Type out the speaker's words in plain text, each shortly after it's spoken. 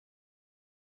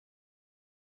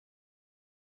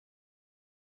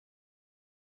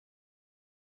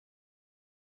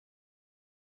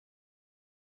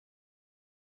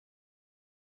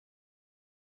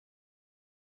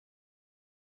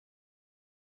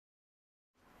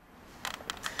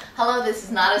Hello, this is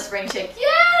not a spring chick.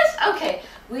 Yes! Okay,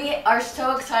 we are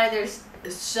so excited.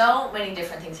 There's so many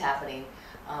different things happening.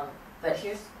 But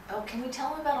can we tell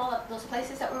them about all of those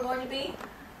places that we're going to be?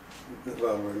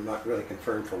 Well, we're not really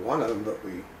confirmed for one of them, but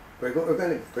we're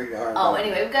going to.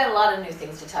 Anyway, we've got a lot of new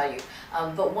things to tell you.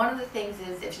 But one of the things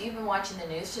is, if you've been watching the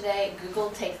news today, Google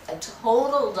takes a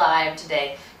total dive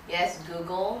today. Yes,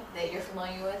 Google, that you're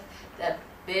familiar with, that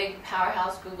big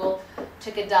powerhouse Google,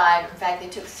 took a dive. In fact, they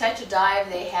took such a dive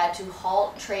they had to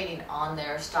halt trading on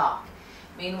their stock.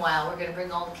 Meanwhile, we're going to bring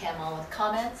Oldecam on with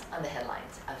comments on the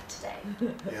headlines of today.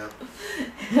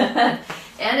 Yeah.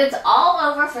 And it's all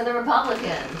over for the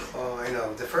Republicans. Oh, I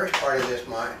know. The first part of this,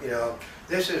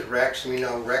 this is Rex,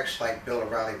 and Rex, like Bill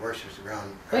O'Reilly, worships the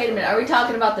ground. Wait a minute, are we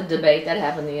talking about the debate that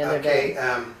happened the other day?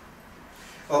 Okay,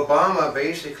 Obama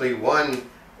basically won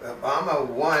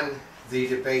the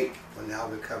debate. Well, now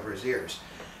we cover his ears.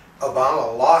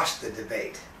 Obama lost the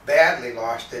debate. Badly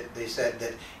lost it. They said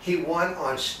that he won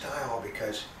on style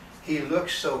because he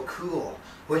looks so cool,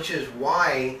 which is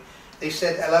why they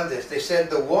said, I love this, they said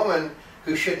the woman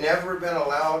who should never have been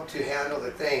allowed to handle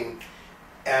the thing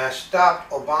stopped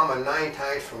Obama 9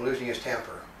 times from losing his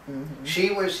temper. Mm-hmm.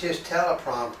 She was his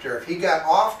teleprompter. If he got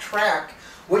off track,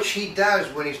 which he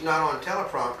does when he's not on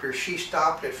teleprompter, she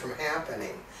stopped it from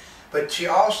happening. But she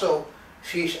also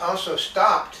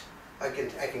stopped, I can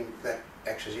that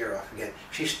X is ear off again.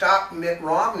 She stopped Mitt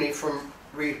Romney from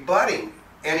rebutting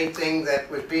anything that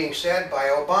was being said by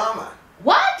Obama.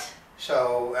 What?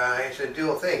 So it's a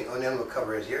dual thing. Oh, and then we'll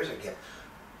cover his ears again.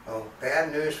 Oh,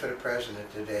 bad news for the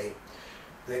president today.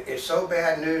 It's so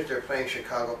bad news they're playing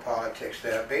Chicago politics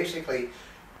that basically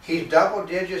he's double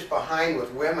digits behind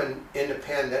with women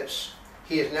independents.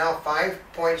 He is now 5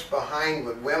 points behind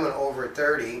with women over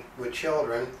 30 with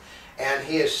children. And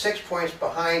he is 6 points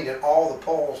behind in all the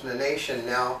polls in the nation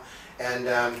now. And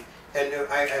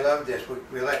I love this.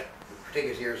 We take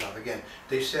his ears off again.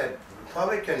 They said,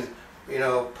 Republican,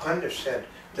 pundits said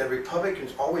that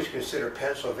Republicans always consider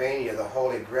Pennsylvania the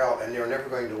Holy Grail, and they're never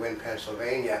going to win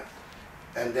Pennsylvania.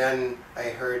 And then I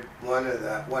heard one of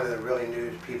the really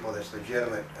news people that's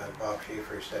legitimate, Bob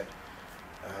Schieffer, said,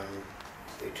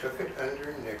 they took it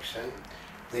under Nixon.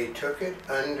 They took it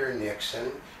under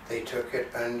Nixon. They took it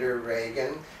under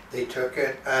Reagan. They took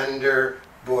it under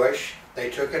Bush. They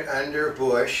took it under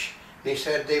Bush. And he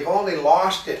said they've only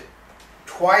lost it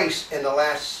twice in the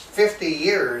last 50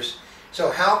 years.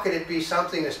 So how could it be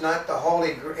something that's not the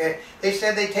Holy Grail? They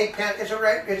said they take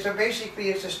basically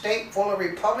it's a state full of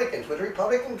Republicans with a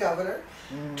Republican governor,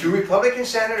 2 Republican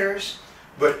senators,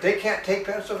 but they can't take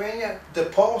Pennsylvania. The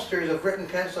pollsters have written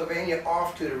Pennsylvania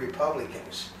off to the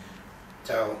Republicans.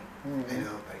 So,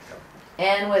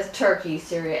 And with Turkey,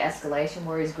 Syria escalation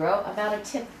worries grow about a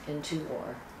tip into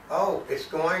war. Oh, it's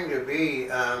going to be,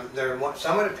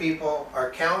 some of the people are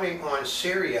counting on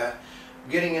Syria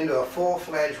getting into a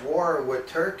full-fledged war with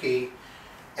Turkey,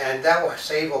 and that will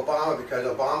save Obama because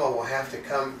Obama will have to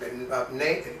come,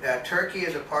 Turkey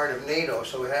is a part of NATO,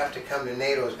 so it have to come to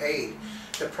NATO's aid.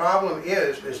 The problem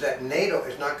is that NATO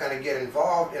is not going to get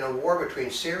involved in a war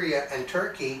between Syria and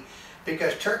Turkey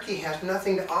because Turkey has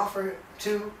nothing to offer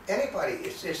to anybody.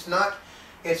 It's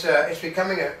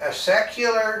becoming a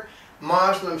secular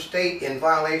Muslim state in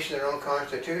violation of their own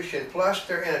constitution. Plus,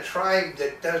 they're in a tribe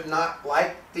that does not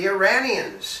like the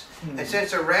Iranians. Mm-hmm. And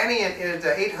since Iranian is the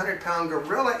 800-pound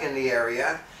gorilla in the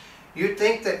area, you'd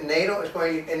think that NATO is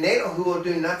going to, and NATO, who will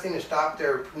do nothing to stop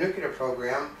their nuclear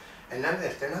program, and none of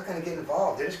this, they're not going to get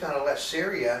involved. They're just going to let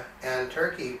Syria and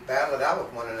Turkey battle it out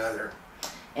with one another.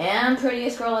 And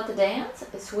prettiest girl at the dance,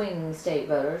 swing state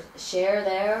voters share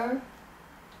their...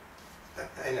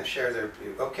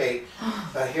 view. Okay,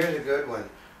 here's a good one.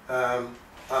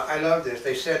 I love this.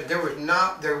 They said there was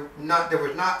not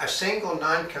a single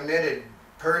non-committed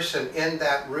person in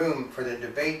that room for the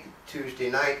debate Tuesday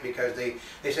night because they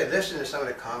said, listen to some of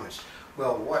the comments.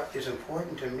 Well, what is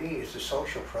important to me is the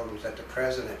social programs that the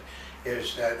president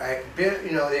is that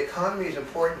the economy is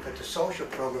important, but the social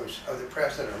programs of the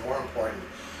president are more important.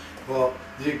 Well,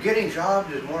 getting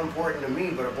jobs is more important to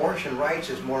me, but abortion rights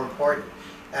is more important.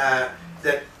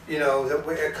 The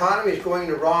economy is going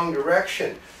the wrong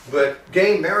direction, but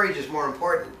gay marriage is more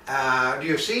important. Do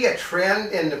you see a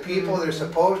trend in the people that are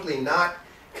supposedly not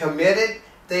committed?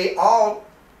 They all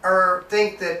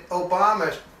think that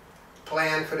Obama's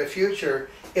plan for the future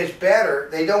is better.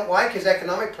 They don't like his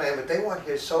economic plan, but they want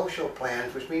his social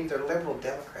plans, which means they're liberal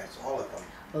Democrats, all of them.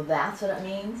 Well, that's what it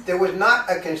means? There was not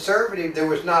a conservative, there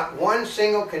was not one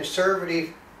single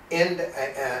conservative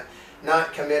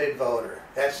not committed voter.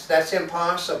 That's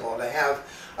impossible to have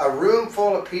a room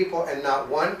full of people and not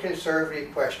one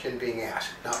conservative question being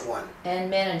asked, not one. And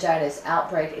meningitis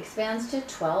outbreak expands to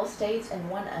 12 states and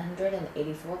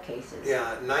 184 cases.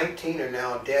 Yeah, 19 are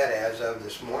now dead as of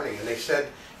this morning, and they said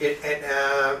it.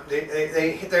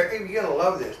 They're you're gonna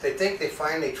love this. They think they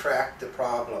finally tracked the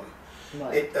problem.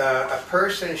 What? A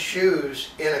person's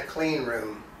shoes in a clean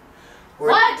room.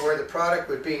 Where the product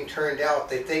was being turned out,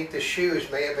 they think the shoes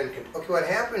may have been. Okay, what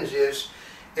happens is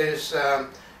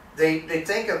they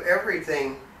think of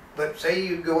everything. But say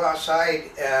you go outside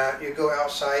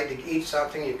to eat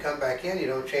something, you come back in, you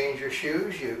don't change your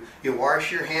shoes, you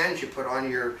wash your hands, you put on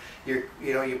you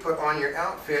put on your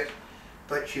outfit,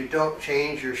 but you don't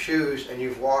change your shoes, and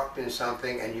you've walked in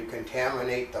something and you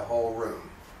contaminate the whole room.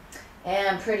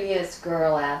 And prettiest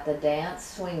girl at the dance,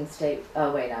 swing state.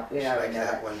 Oh wait, no, we already know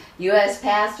that. One. U.S.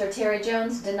 Pastor Terry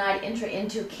Jones denied entry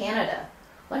into Canada.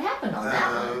 What happened on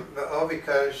that one? Oh,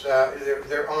 because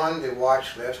they're on the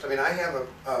watch list. I mean, I have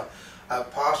a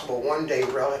possible one-day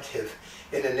relative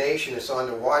in the nation that's on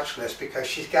the watch list because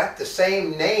she's got the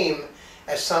same name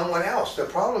as someone else. The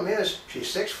problem is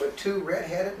she's 6'2",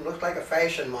 redheaded, and looks like a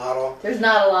fashion model. There's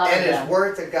not a lot of them. And is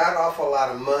worth a god awful lot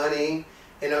of money.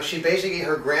 You know, she basically,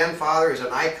 her grandfather is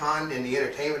an icon in the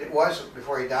entertainment. It was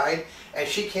before he died, and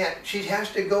she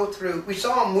has to go through. We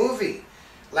saw a movie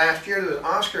last year. There was an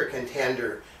Oscar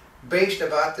contender based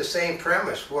about the same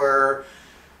premise, where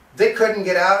they couldn't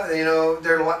get out. You know,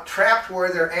 they're trapped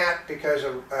where they're at because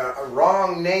of a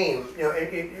wrong name. You know,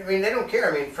 I mean, they don't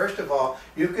care. I mean, first of all,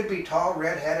 you could be tall,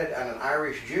 redheaded, and an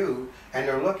Irish Jew, and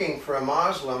they're looking for a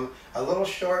Muslim, a little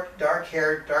short,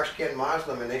 dark-haired, dark-skinned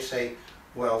Muslim, and they say,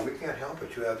 well, we can't help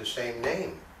it, you have the same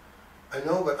name. I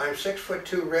know, but I'm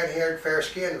 6'2", red-haired,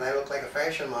 fair-skinned, and I look like a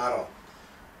fashion model.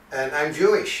 And I'm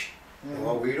Jewish. Mm-hmm.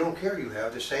 Well, we don't care, you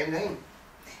have the same name.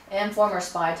 And former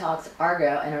spy talks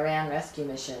Argo and Iran rescue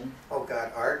mission. Oh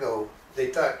God, Argo. They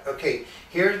thought, okay,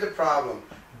 here's the problem.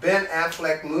 Ben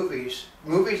Affleck movies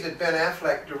that Ben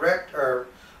Affleck direct are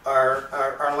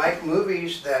like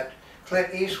movies that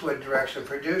Clint Eastwood directs and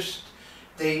produced.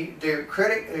 They're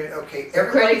critically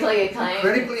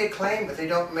acclaimed, but they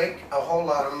don't make a whole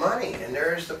lot of money, and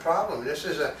there's the problem. This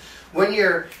is when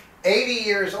you're 80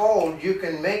 years old, you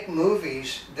can make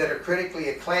movies that are critically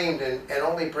acclaimed and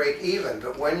only break even.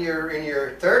 But when you're in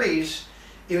your 30s,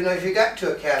 even though if you got 2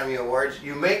 Academy Awards,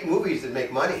 you make movies that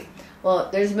make money. Well,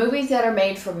 there's movies that are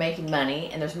made for making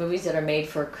money, and there's movies that are made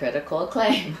for critical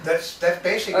acclaim. That's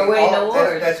basically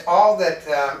awards. That's all that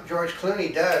George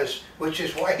Clooney does, which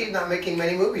is why he's not making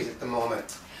many movies at the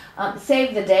moment.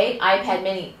 Save the date. iPad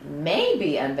Mini may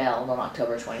be unveiled on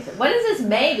October 23rd. What is this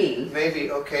maybe? Maybe,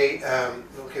 okay.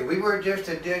 Okay, we were just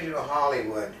at Digital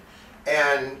Hollywood,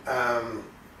 and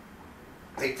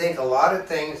they think a lot of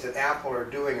things that Apple are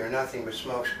doing are nothing but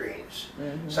smoke screens,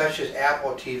 such as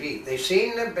Apple TV. They've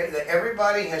seen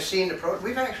everybody has seen the prototype.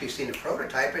 We've actually seen the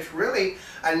prototype. It's really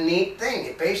a neat thing.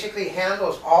 It basically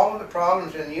handles all of the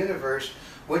problems in the universe,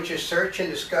 which is search and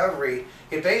discovery.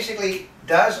 It basically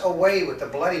does away with the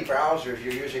bloody browsers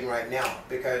you're using right now,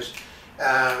 because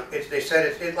they said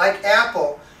it's like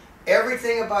Apple.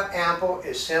 Everything about Apple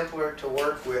is simpler to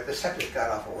work with, except it's got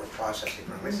awful word processing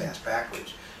from its ass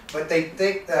backwards. But they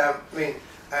think,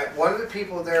 one of the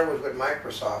people there was with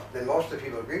Microsoft, and most of the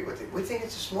people agreed with it. We think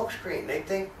it's a smokescreen.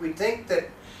 We think that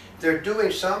they're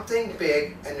doing something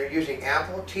big, and they're using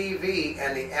Apple TV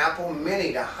and the Apple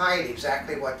Mini to hide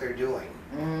exactly what they're doing.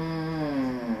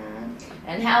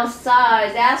 And how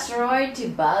size asteroid to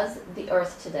buzz the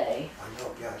Earth today? I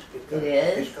know, yeah.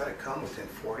 It's got to come within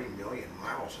 40 million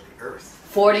miles of the Earth.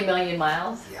 40 million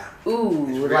miles? Yeah. Ooh,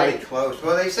 it's really close.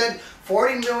 Well, they said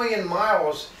 40 million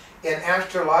miles in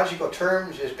astrological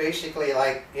terms is basically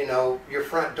like, you know, your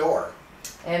front door.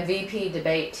 And VP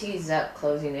debate teased up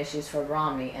closing issues for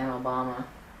Romney and Obama.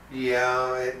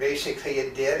 Yeah, it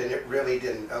did, and it really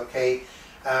didn't. Okay,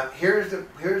 here's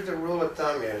the rule of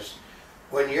thumb is,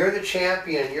 when you're the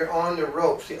champion and you're on the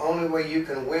ropes, the only way you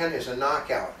can win is a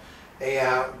knockout.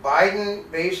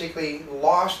 Biden basically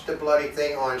lost the bloody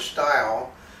thing on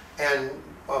style, and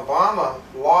Obama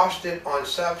lost it on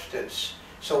substance.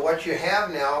 So what you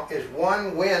have now is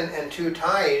 1 win and 2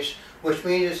 ties, which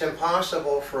means it's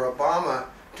impossible for Obama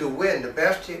to win. The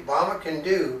best Obama can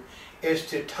do is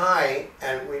to tie,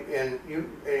 and you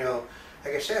know,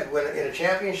 like I said, when in a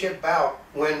championship bout,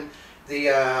 when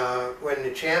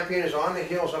the champion is on the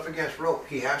heels up against rope,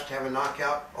 he has to have a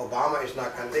knockout. Obama is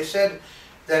not going to. They said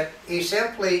that he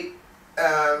simply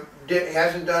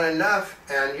hasn't done enough,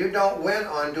 and you don't win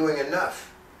on doing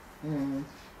enough. And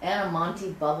a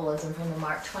Monty Bubbleism from the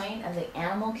Mark Twain of the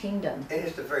Animal Kingdom.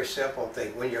 It's a very simple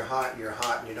thing. When you're hot,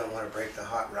 and you don't want to break the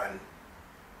hot run.